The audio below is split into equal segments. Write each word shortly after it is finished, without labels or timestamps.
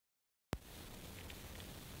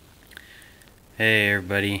Hey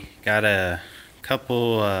everybody, got a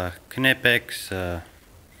couple knipex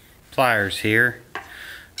pliers here.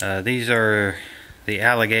 These are the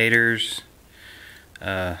alligators.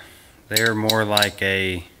 They're more like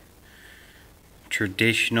a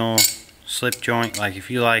traditional slip joint. Like if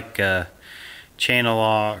you like channel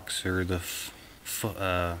locks or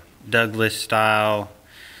the Douglas style,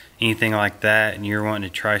 anything like that, and you're wanting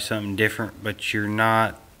to try something different, but you're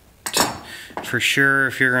not for sure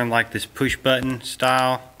if you're gonna like this push button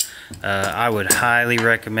style, I would highly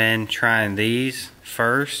recommend trying these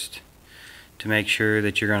first to make sure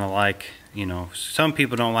that you're gonna like, you know, some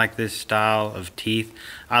people don't like this style of teeth.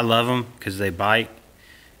 I love them because they bite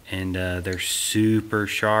and they're super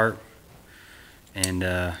sharp, and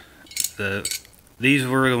these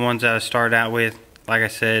were the ones that I started out with. Like I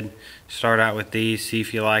said, start out with these, see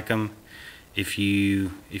if you like them. If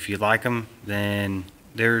you like them, then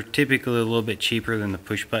they're typically a little bit cheaper than the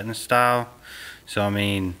push button style. So I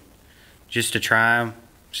mean, just to try them,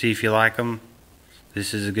 see if you like them,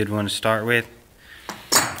 this is a good one to start with.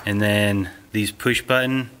 And then these push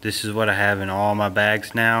button, this is what I have in all my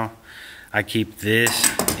bags now. I keep this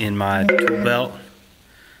in my tool belt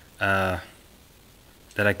that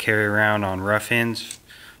I carry around on rough ends,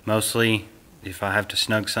 mostly if I have to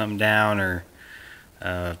snug something down or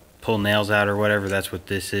pull nails out or whatever. That's what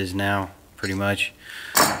this is now, pretty much.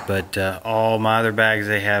 But all my other bags,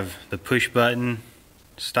 they have the push button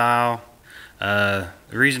style. The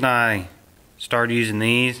reason I started using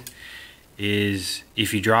these is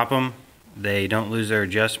if you drop them, they don't lose their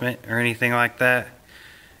adjustment or anything like that,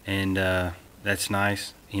 and that's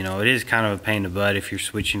nice. You know, it is kind of a pain in the butt if you're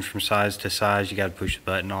switching from size to size. You got to push the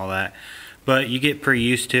button, all that, but you get pretty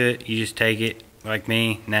used to it. You just take it, like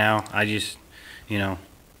me now. I just, you know,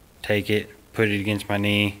 take it, put it against my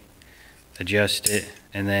knee, adjust it,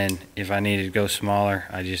 and then if I needed to go smaller,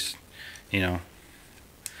 I just, you know,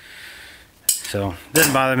 so it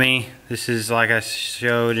doesn't bother me. This is like I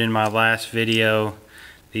showed in my last video.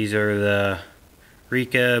 These are the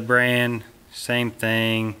Rika brand, same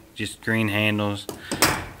thing, just green handles.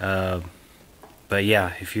 But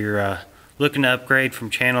yeah, if you're looking to upgrade from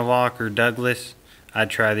channel lock or Douglas, I'd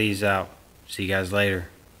try these out. See you guys later.